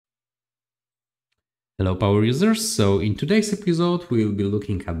Hello power users, so in today's episode we will be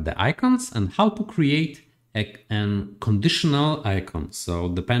looking at the icons and how to create a conditional icon. So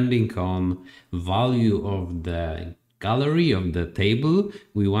depending on value of the gallery of the table,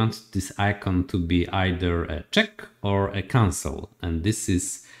 we want this icon to be either a check or a cancel, and this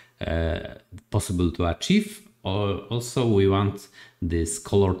is possible to achieve. Or also we want this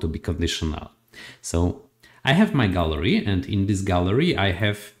color to be conditional. So I have my gallery, and in this gallery I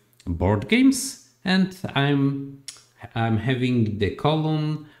have board games. And I'm having the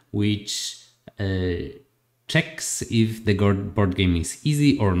column which checks if the board game is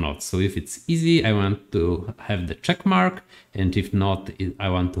easy or not. So if it's easy, I want to have the check mark, and if not, I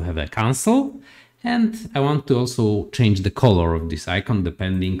want to have a cancel. And I want to also change the color of this icon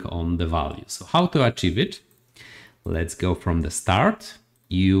depending on the value. So how to achieve it? Let's go from the start.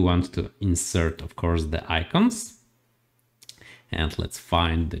 You want to insert, of course, the icons. And let's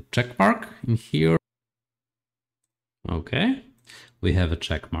find the check mark in here. Okay, we have a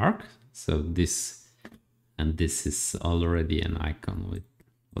check mark. So this is already an icon. With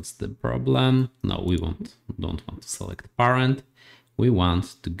what's the problem? No, we don't want to select parent. We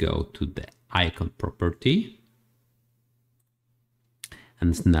want to go to the icon property.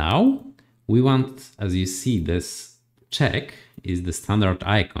 And now we want, as you see, this check is the standard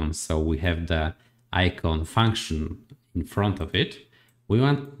icon. So we have the icon function in front of it. We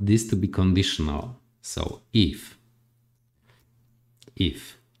want this to be conditional. So if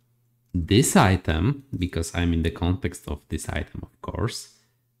this item, because I'm in the context of this item, of course,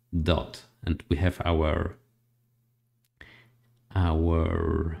 dot, and we have our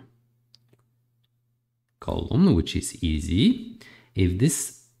column, which is easy. If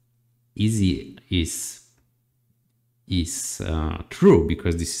this easy is true,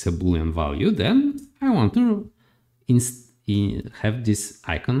 because this is a boolean value, then I want to have this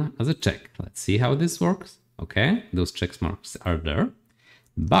icon as a check. Let's see how this works. Okay, those check marks are there.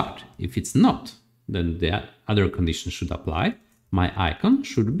 But if it's not, then the other condition should apply. My icon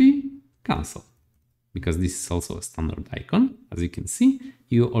should be cancel, because this is also a standard icon. As you can see,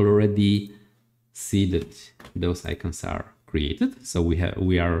 you already see that those icons are created. So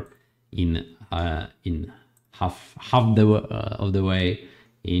we are in half of the way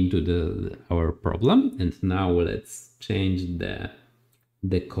into our problem. And now let's change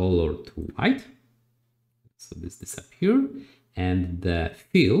the color to white. So this disappear, and the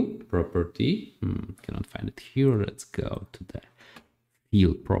fill property, cannot find it here. Let's go to the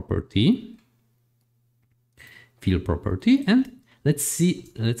fill property, and let's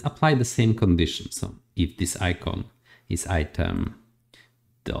apply the same condition. So if this icon is item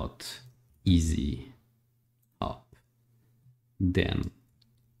dot easy up, then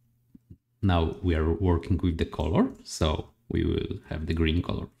now we are working with the color. So we will have the green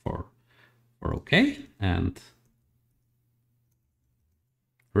color for OK, and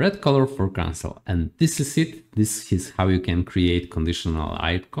red color for cancel. And this is it. This is how you can create conditional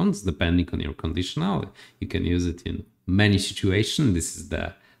icons depending on your conditional. You can use it in many situations. This is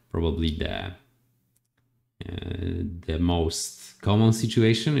probably the most common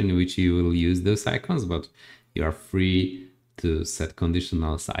situation in which you will use those icons, but you are free to set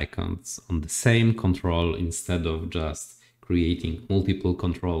conditional icons on the same control instead of just creating multiple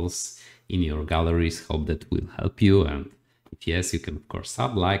controls in your galleries. Hope that will help you, and if yes, you can of course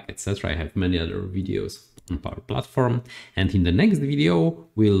sub, like, etc. I have many other videos on Power Platform, and in the next video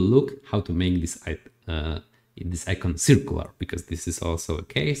we'll look how to make this icon circular, because this is also a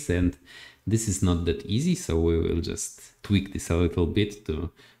case and this is not that easy. So we will just tweak this a little bit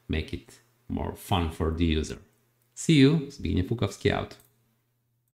to make it more fun for the user. See you. Zbigniew Lukowski out.